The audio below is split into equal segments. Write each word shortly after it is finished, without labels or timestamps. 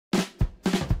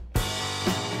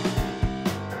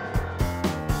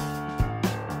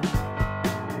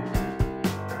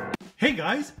Hey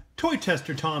guys, Toy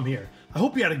Tester Tom here. I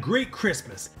hope you had a great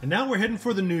Christmas, and now we're heading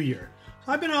for the new year.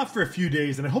 I've been off for a few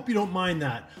days and I hope you don't mind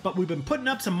that, but we've been putting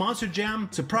up some Monster Jam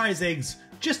surprise eggs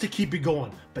just to keep you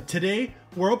going. But today,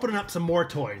 we're opening up some more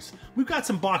toys. We've got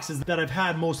some boxes that I've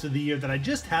had most of the year that I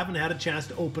just haven't had a chance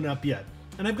to open up yet.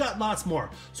 And I've got lots more.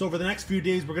 So over the next few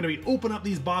days, we're going to be opening up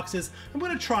these boxes. I'm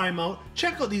going to try them out,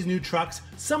 check out these new trucks.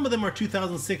 Some of them are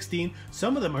 2016,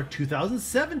 some of them are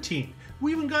 2017.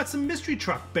 We even got some mystery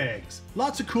truck bags.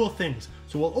 Lots of cool things.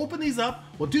 So we'll open these up,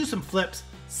 we'll do some flips,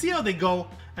 see how they go,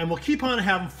 and we'll keep on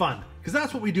having fun. Because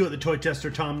that's what we do at the Toy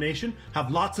Tester Tom Nation. Have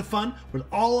lots of fun with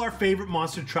all our favorite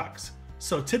monster trucks.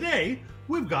 So today,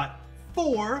 we've got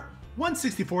 4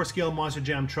 1/64 scale Monster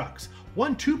Jam trucks.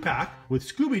 1 2-pack with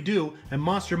Scooby-Doo and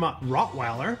Monster Mutt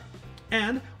Rottweiler.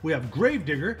 And we have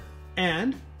Gravedigger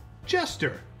and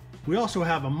Jester. We also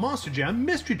have a Monster Jam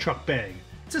mystery truck bag.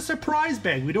 It's a surprise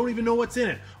bag. We don't even know what's in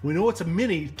it. We know it's a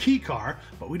mini key car,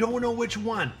 but we don't know which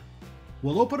one.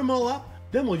 We'll open them all up,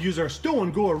 then we'll use our Stow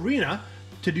N Go Area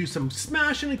to do some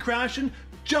smashing and crashing,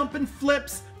 jumping,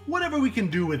 flips, whatever we can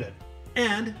do with it.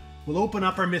 And we'll open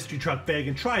up our mystery truck bag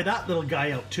and try that little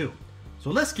guy out too. So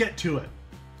let's get to it.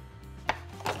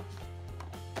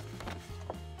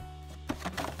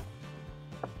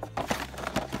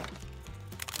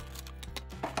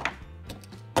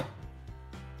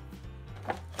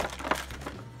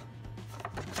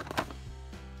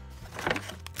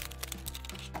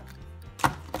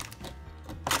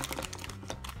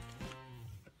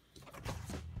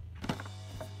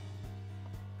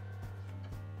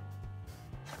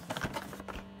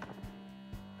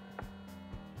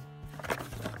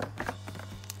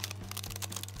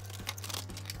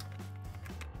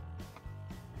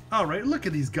 All right, look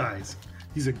at these guys.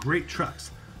 These are great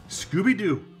trucks.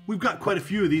 Scooby-Doo. We've got quite a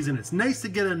few of these and it's nice to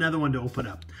get another one to open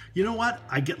up. You know what?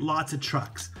 I get lots of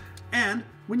trucks. And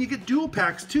when you get dual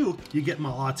packs too, you get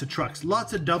lots of trucks.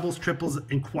 Lots of doubles, triples,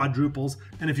 and quadruples.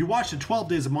 And if you watch the 12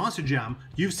 Days of Monster Jam,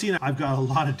 you've seen I've got a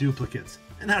lot of duplicates.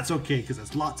 And that's okay because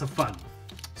it's lots of fun.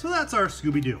 So that's our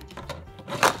Scooby-Doo.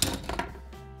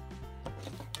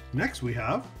 Next we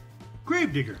have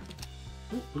Gravedigger.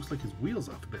 Oh, looks like his wheel's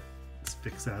off a bit. Let's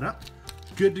fix that up.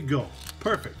 Good to go.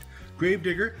 Perfect.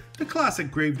 Gravedigger, the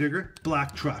classic Gravedigger,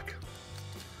 black truck.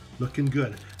 Looking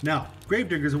good. Now,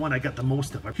 Gravedigger's the one I got the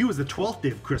most of. He was the 12th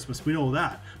day of Christmas, we know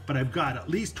that. But I've got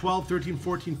at least 12, 13,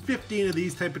 14, 15 of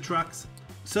these type of trucks.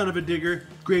 Son of a Digger,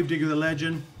 Gravedigger the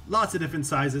Legend, lots of different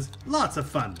sizes, lots of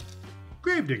fun.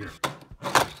 Gravedigger.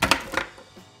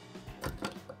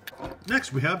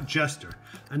 Next we have Jester,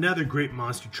 another great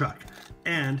monster truck.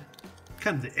 And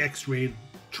kind of the X-ray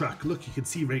truck. Look, you can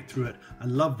see right through it. I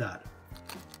love that.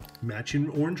 Matching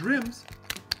orange rims.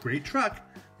 Great truck.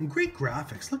 And great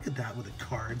graphics. Look at that with the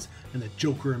cards and the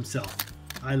Joker himself.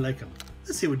 I like him.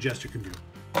 Let's see what Jester can do.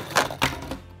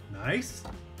 Nice.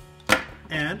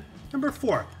 And number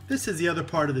 4. This is the other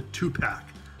part of the 2-pack.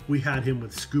 We had him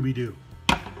with Scooby-Doo.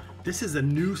 This is a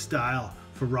new style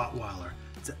for Rottweiler.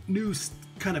 It's a new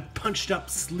kind of punched up,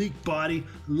 sleek body.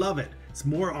 Love it. It's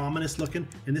more ominous looking.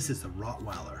 And this is the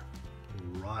Rottweiler.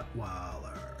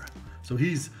 So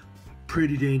he's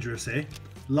pretty dangerous, eh?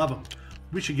 Love him.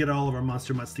 We should get all of our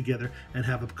Monster Mutts together and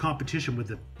have a competition with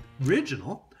the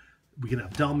original. We can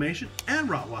have Dalmatian and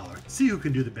Rottweiler. See who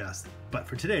can do the best. But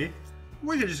for today,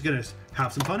 we're just gonna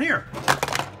have some fun here.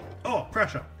 Oh,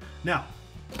 crash up. Now,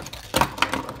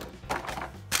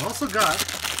 also got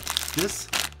this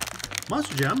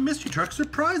Monster Jam Mystery Truck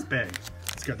Surprise Bag.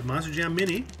 It's got the Monster Jam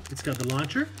Mini, it's got the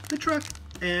launcher, the truck,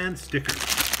 and stickers.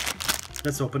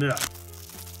 Let's open it up.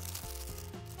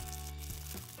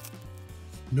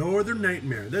 Northern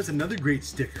Nightmare. There's another great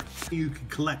sticker you can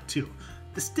collect too.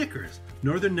 The stickers.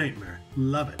 Northern Nightmare.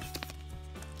 Love it.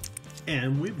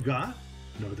 And we've got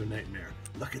Northern Nightmare.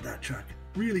 Look at that truck.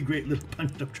 Really great little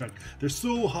punched up truck. They're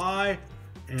so high.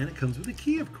 And it comes with a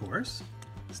key, of course.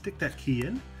 Stick that key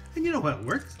in. And you know how it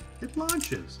works. It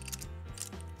launches.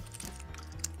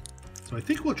 So I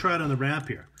think we'll try it on the ramp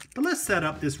here. But let's set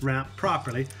up this ramp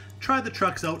properly. Try the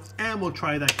trucks out, and we'll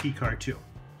try that key card too.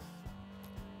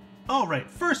 Alright,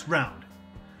 first round.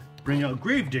 Bring out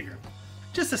Gravedigger.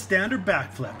 Just a standard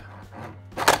backflip.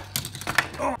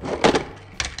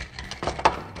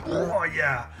 Oh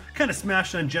yeah, kind of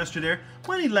smashed on Jester there.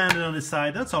 When he landed on his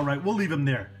side, that's alright, we'll leave him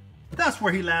there. That's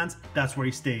where he lands, that's where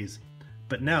he stays.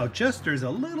 But now Jester's a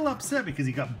little upset because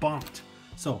he got bumped.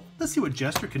 So let's see what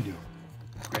Jester can do.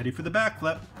 Ready for the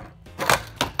backflip.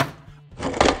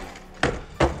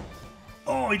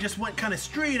 Oh, he just went kind of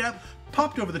straight up,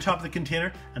 popped over the top of the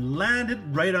container, and landed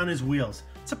right on his wheels.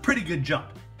 It's a pretty good jump.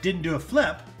 Didn't do a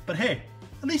flip, but hey,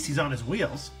 at least he's on his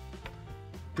wheels.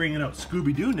 bringing out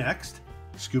Scooby-Doo next.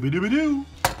 Scooby-Dooby-Doo.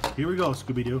 Here we go,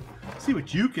 Scooby-Doo. See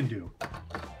what you can do.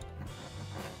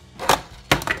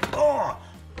 Oh!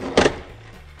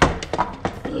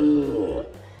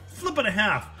 Flip it in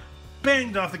half.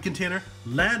 Banged off the container,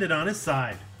 landed on his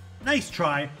side. Nice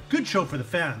try. Good show for the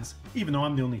fans, even though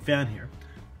I'm the only fan here.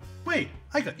 Wait,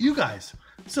 I got you guys.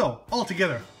 So,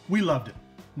 altogether, we loved it.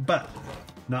 But,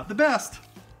 not the best.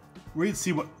 We're going to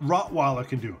see what Rottweiler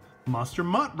can do. Monster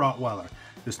Mutt Rottweiler.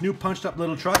 This new punched up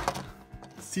little truck.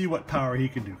 See what power he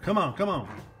can do. Come on, come on.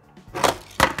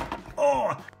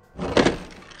 Oh!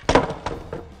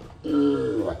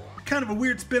 Kind of a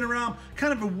weird spin around,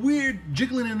 kind of a weird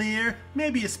jiggling in the air,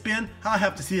 maybe a spin. I'll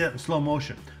have to see that in slow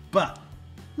motion. But,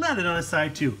 landed on his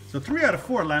side too. So 3 out of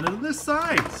 4 landed on his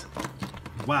sides.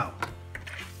 Wow.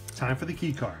 Time for the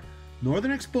key car. Northern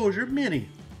Exposure Mini.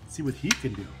 Let's see what he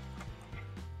can do.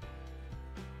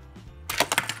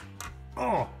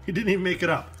 Oh, he didn't even make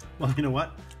it up. Well, you know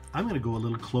what? I'm going to go a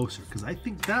little closer because I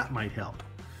think that might help.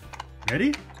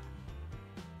 Ready?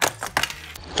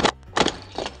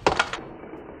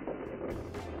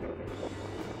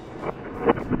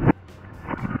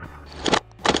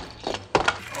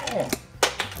 Oh.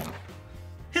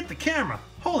 Hit the camera.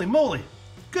 Holy moly.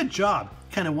 Good job.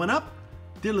 Kind of went up,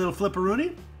 did a little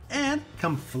flipperoonie, and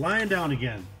come flying down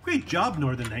again. Great job,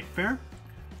 Northern Night Fair.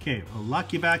 Okay, we'll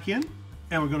lock you back in,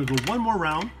 and we're going to go one more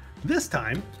round. This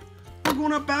time, we're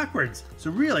going up backwards.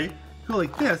 So really, go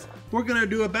like this. We're going to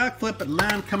do a backflip and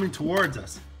land coming towards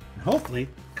us. And hopefully,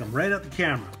 come right at the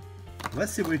camera.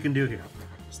 Let's see what we can do here.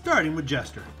 Starting with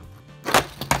Jester.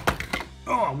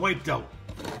 Oh, wiped out.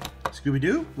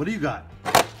 Scooby-Doo, what do you got?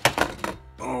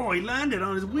 Oh, he landed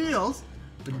on his wheels,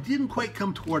 but he didn't quite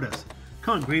come toward us.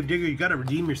 Come on, Gravedigger, you gotta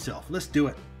redeem yourself. Let's do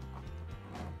it.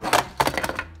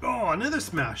 Oh, another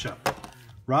smash up.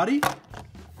 Roddy,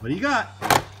 what do you got?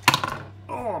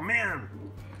 Oh, man.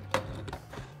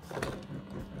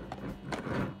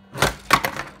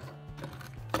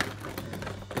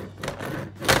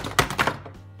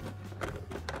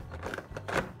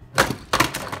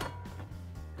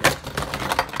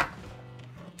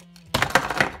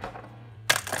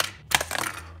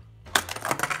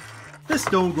 This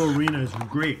Stow N Go Arena is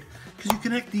great because you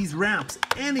connect these ramps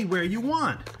anywhere you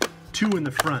want. 2 in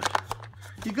the front.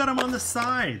 You got them on the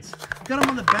sides. You got them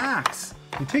on the backs.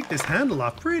 You take this handle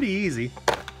off pretty easy.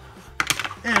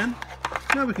 And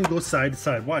now we can go side to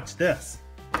side. Watch this.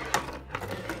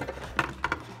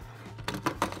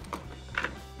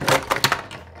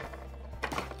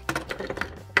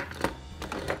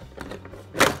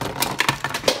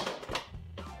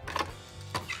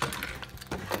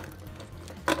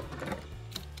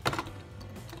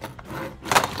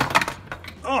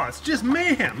 Oh, it's just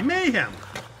mayhem, mayhem.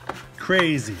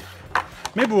 Crazy.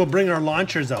 Maybe we'll bring our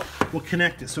launchers out. We'll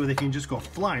connect it so they can just go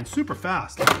flying super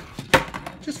fast.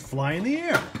 Just fly in the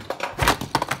air.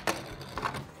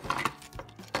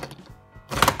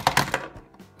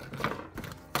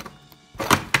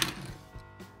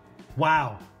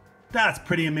 Wow, that's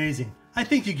pretty amazing. I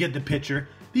think you get the picture.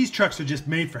 These trucks are just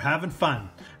made for having fun.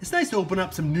 It's nice to open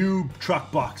up some new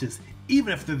truck boxes,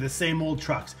 even if they're the same old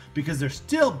trucks, because they're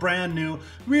still brand new,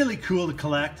 really cool to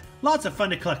collect. Lots of fun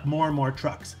to collect more and more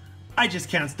trucks. I just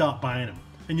can't stop buying them.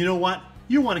 And you know what?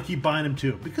 You want to keep buying them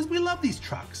too, because we love these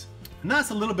trucks. And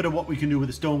that's a little bit of what we can do with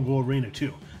the Stow N Go Arena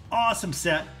too. Awesome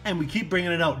set, and we keep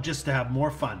bringing it out just to have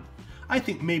more fun. I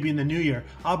think maybe in the new year,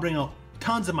 I'll bring out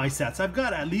tons of my sets. I've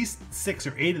got at least 6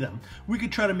 or 8 of them. We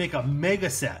could try to make a mega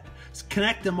set.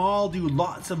 Connect them all, do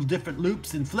lots of different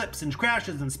loops and flips and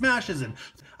crashes and smashes, and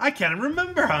I can't even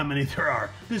remember how many there are.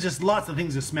 There's just lots of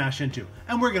things to smash into,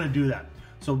 and we're gonna do that.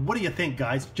 So what do you think,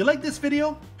 guys? Did you like this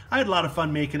video? I had a lot of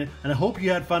fun making it, and I hope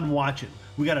you had fun watching.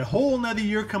 We got a whole nother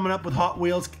year coming up with Hot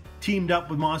Wheels teamed up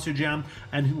with Monster Jam,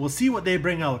 and we'll see what they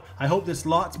bring out. I hope there's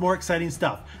lots more exciting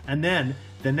stuff. And then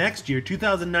the next year,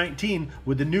 2019,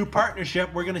 with the new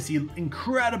partnership, we're gonna see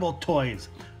incredible toys.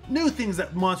 New things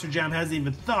that Monster Jam hasn't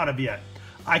even thought of yet.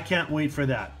 I can't wait for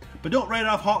that. But don't write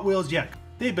off Hot Wheels yet.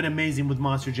 They've been amazing with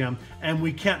Monster Jam, and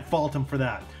we can't fault them for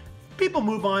that. People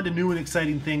move on to new and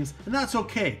exciting things, and that's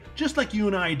okay, just like you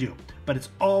and I do. But it's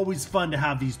always fun to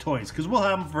have these toys, because we'll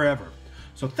have them forever.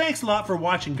 So thanks a lot for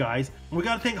watching, guys. And we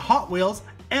gotta thank Hot Wheels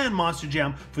and Monster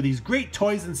Jam for these great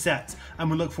toys and sets. And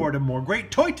we look forward to more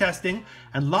great toy testing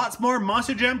and lots more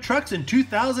Monster Jam trucks in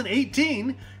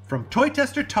 2018 from Toy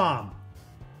Tester Tom.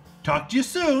 Talk to you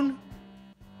soon.